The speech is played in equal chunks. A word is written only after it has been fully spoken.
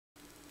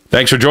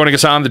Thanks for joining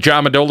us on the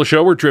John Mendola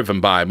Show. We're driven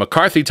by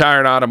McCarthy Tire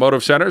and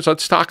Automotive Centers.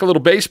 Let's talk a little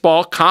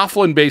baseball.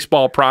 Coughlin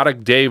baseball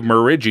product, Dave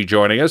Marriggi,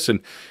 joining us, and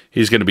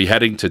he's going to be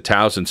heading to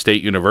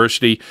Towson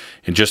University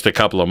in just a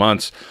couple of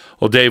months.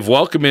 Well, Dave,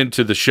 welcome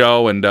into the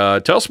show, and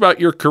tell us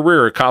about your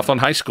career at Coughlin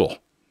High School.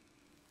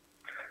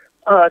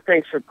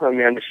 Thanks for putting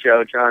me on the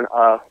show, John.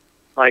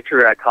 My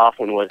career at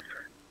Coughlin was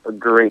a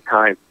great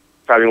time.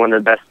 Probably one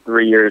of the best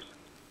 3 years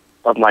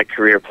of my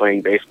career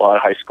playing baseball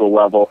at high school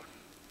level.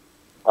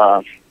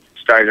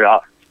 Started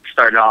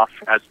off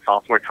as a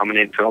sophomore, coming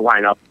into the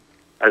lineup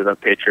as a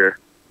pitcher.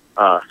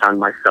 Found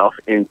myself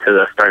into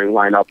the starting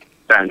lineup,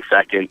 batting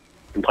second,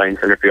 and playing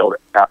center field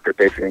after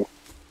pitching.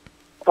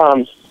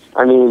 I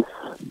mean,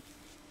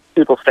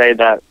 people say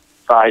that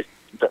size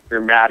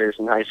matters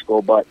in high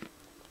school, but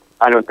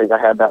I don't think I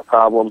had that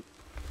problem.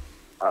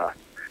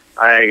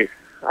 I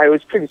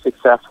was pretty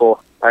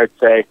successful, I would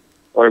say,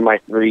 over my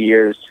 3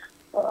 years.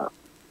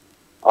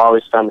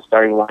 Always found the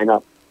starting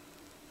lineup,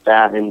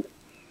 batting,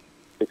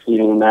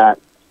 succeeding in that,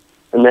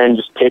 and then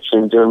just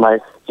pitching, doing my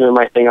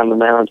thing on the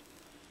mound.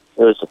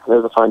 It was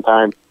a fun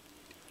time.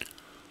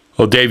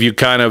 Well, Dave, you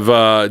kind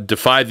of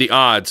defied the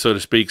odds, so to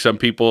speak. Some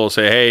people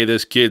say, hey,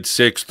 this kid's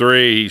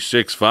 6'3", he's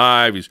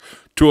 6'5", he's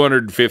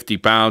 250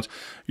 pounds.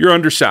 You're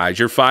undersized.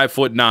 You're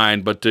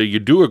 5'9", but you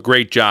do a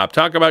great job.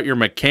 Talk about your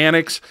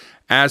mechanics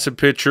as a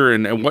pitcher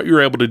and what you're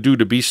able to do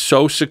to be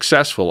so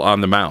successful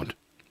on the mound.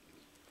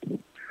 Well,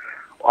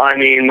 I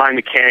mean, my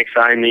mechanics,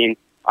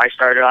 I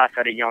started off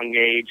at a young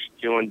age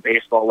doing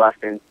baseball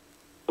lessons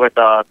with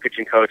a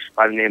pitching coach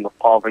by the name of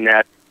Paul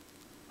Vanette.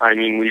 I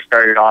mean, we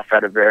started off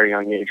at a very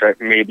young age, right?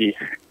 Maybe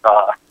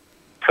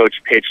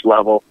coach pitch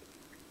level.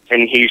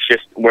 And he's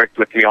just worked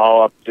with me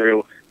all up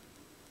through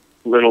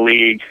Little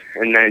League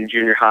and then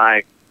junior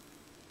high.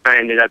 I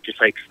ended up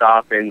just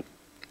stopping.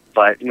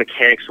 But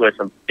mechanics was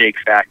a big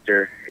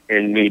factor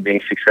in me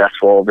being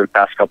successful over the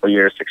past couple of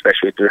years,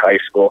 especially through high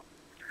school.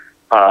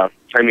 I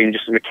mean,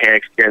 just the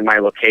mechanics, getting my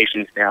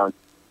locations down,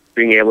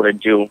 being able to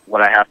do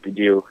what I have to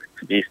do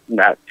to be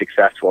that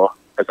successful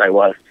as I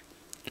was.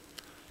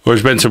 Well,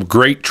 there's been some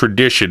great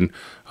tradition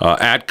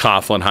at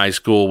Coughlin High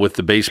School with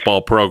the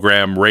baseball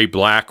program. Ray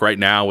Black right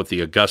now with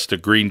the Augusta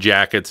Green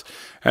Jackets.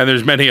 And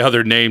there's many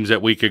other names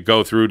that we could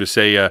go through to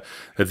say that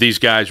these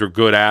guys were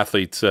good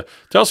athletes.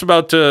 Tell us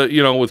about,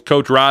 with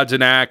Coach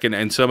Rodzenak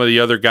and some of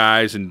the other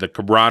guys and the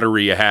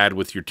camaraderie you had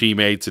with your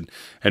teammates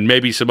and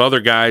maybe some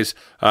other guys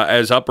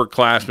as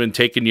upperclassmen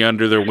taking you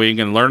under their wing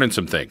and learning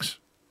some things.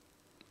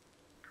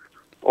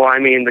 Well, I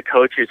mean, the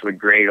coaches were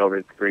great over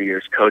the 3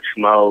 years. Coach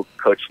Mo,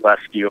 Coach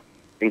Leskew,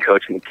 and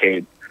Coach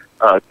McCabe.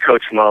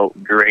 Coach Mo,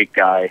 great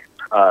guy.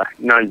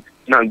 None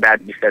bad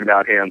to be said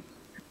about him.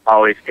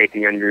 Always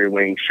taking you under your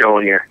wing,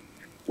 showing you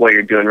what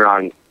you're doing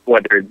wrong,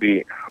 whether it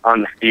be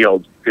on the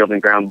field,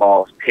 fielding ground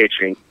balls,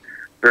 pitching.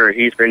 Or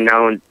he's been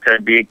known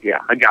to be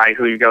a guy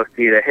who you go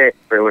see to hit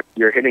for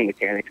your hitting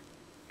mechanics,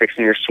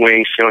 fixing your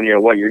swing, showing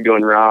you what you're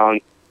doing wrong.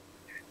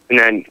 And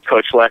then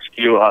Coach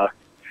Leskew,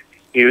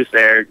 he was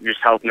there just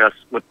helping us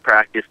with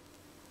practice,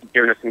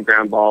 giving us some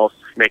ground balls,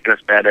 making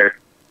us better.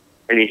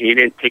 And he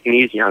didn't take it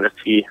easy on us.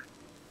 He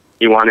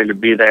wanted to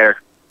be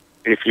there.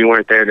 And if you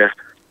weren't there to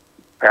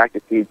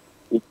practice, he'd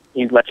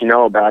let you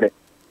know about it.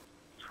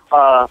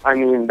 I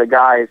mean, the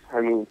guys,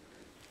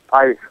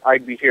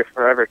 I'd be here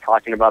forever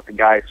talking about the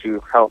guys who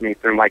helped me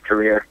through my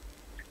career.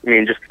 I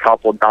mean, just a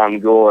couple,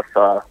 Don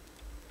Goulis,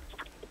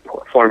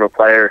 former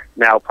player,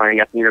 now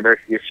playing at the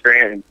University of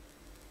Scranton.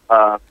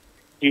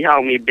 He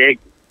helped me big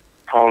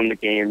calling the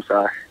games.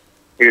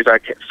 He was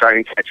our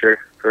starting catcher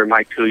for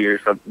my 2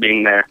 years of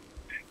being there.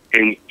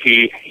 And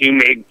he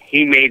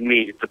made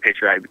me the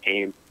pitcher I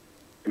became.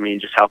 I mean,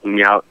 just helping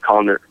me out,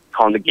 calling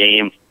the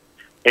game.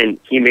 And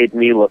he made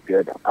me look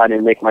good. I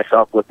didn't make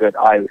myself look good.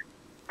 I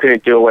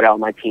couldn't do it without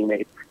my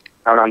teammates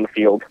out on the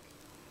field.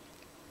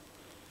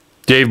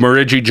 Dave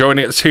Marriggi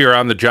joining us here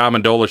on the John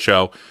Mendola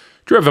Show,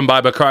 driven by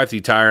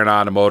McCarthy Tire and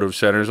Automotive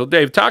Centers. Well,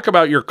 Dave, talk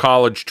about your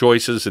college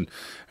choices and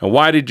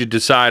why did you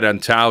decide on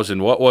Towson?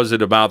 What was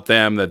it about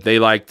them that they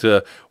liked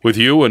with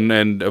you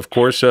and of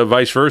course,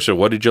 vice versa?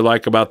 What did you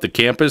like about the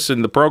campus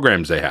and the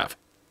programs they have?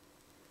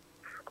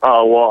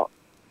 Well,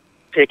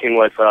 picking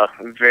was a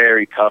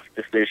very tough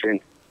decision.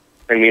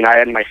 I mean, I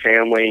had my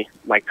family,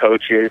 my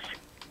coaches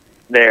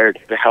there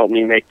to help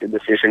me make the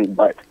decision,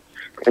 but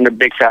the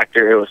big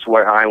factor, it was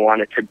where I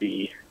wanted to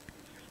be,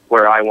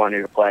 where I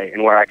wanted to play,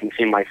 and where I can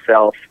see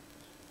myself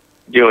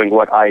doing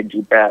what I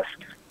do best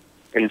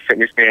in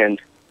fitness and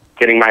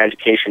getting my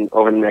education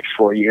over the next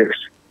 4 years.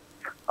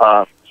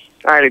 I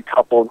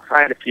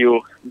had a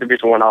few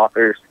Division I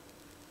offers,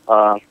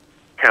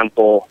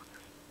 Temple,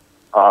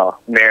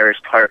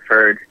 Marist,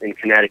 Hartford, in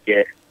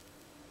Connecticut.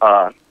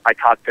 I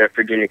talked to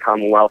Virginia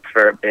Commonwealth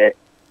for a bit,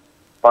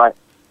 but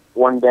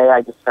one day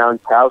I just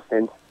found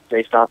Towson.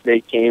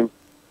 They came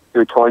to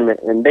a tournament,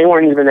 and they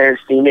weren't even there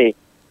to see me.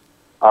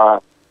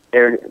 They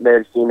were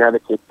there to see another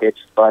kid pitch,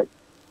 but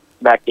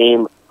that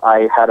game,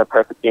 I had a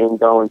perfect game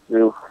going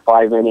through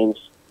 5 innings,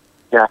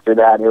 and after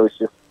that, it was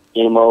just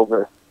game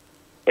over.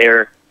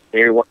 They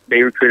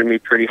recruited me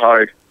pretty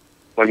hard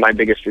one of my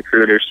biggest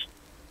recruiters.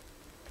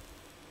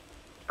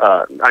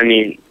 I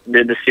mean,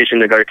 the decision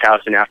to go to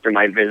Towson after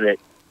my visit,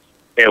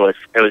 it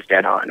was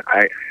dead on.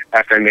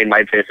 After I made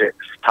my visit,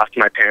 talked to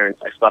my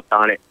parents, I slept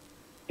on it.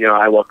 You know,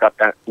 I woke up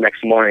that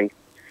next morning,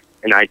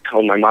 and I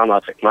told my mom, I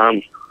was like,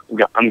 Mom,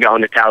 I'm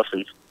going to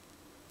Towson.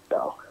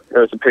 So it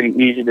was a pretty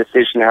easy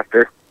decision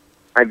after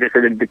I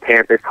visited the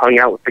campus, hung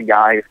out with the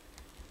guys,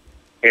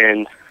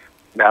 and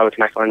that was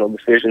my final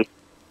decision.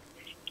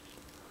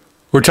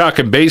 We're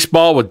talking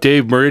baseball with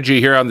Dave Marriggi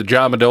here on the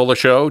John Mendola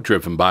Show,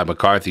 driven by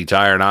McCarthy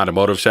Tire and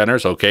Automotive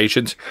Centers,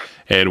 locations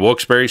in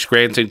Wilkes-Barre,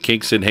 Scranton,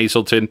 Kingston,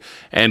 Hazleton,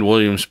 and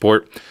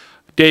Williamsport.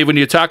 Dave, when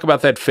you talk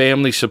about that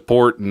family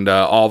support and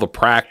all the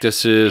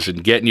practices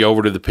and getting you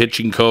over to the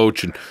pitching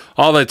coach and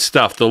all that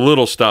stuff, the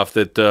little stuff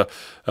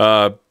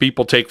that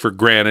people take for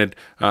granted,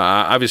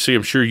 obviously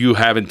I'm sure you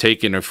haven't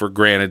taken it for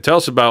granted. Tell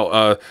us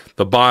about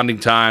the bonding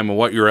time and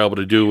what you're able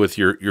to do with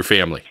your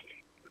family.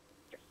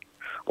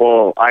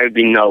 Well, I would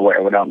be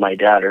nowhere without my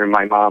dad or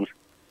my mom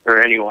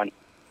or anyone,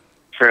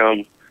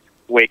 from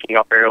waking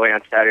up early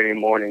on Saturday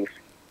mornings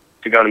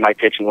to go to my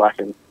pitching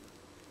lesson,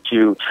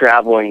 to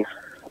traveling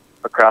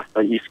across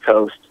the East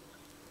Coast,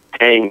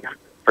 paying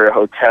for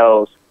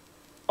hotels,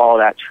 all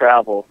that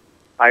travel.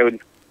 I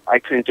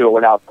couldn't do it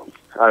without them.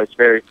 I was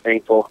very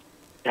thankful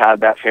to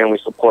have that family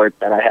support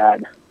that I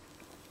had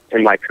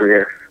in my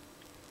career.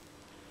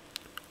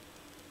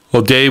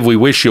 Well, Dave, we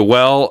wish you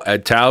well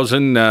at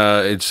Towson.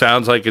 It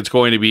sounds like it's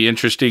going to be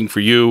interesting for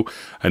you.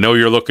 I know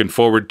you're looking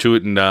forward to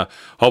it, and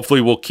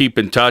hopefully we'll keep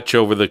in touch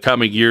over the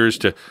coming years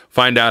to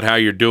find out how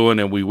you're doing,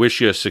 and we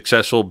wish you a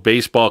successful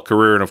baseball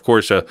career and, of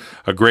course, a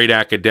great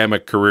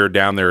academic career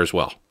down there as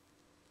well.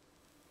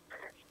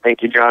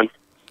 Thank you, John.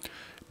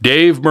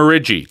 Dave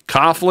Marriggi,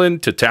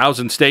 Coughlin to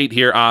Towson State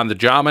here on the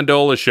John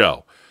Mendola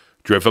Show,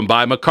 driven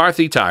by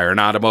McCarthy Tire and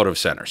Automotive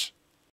Centers.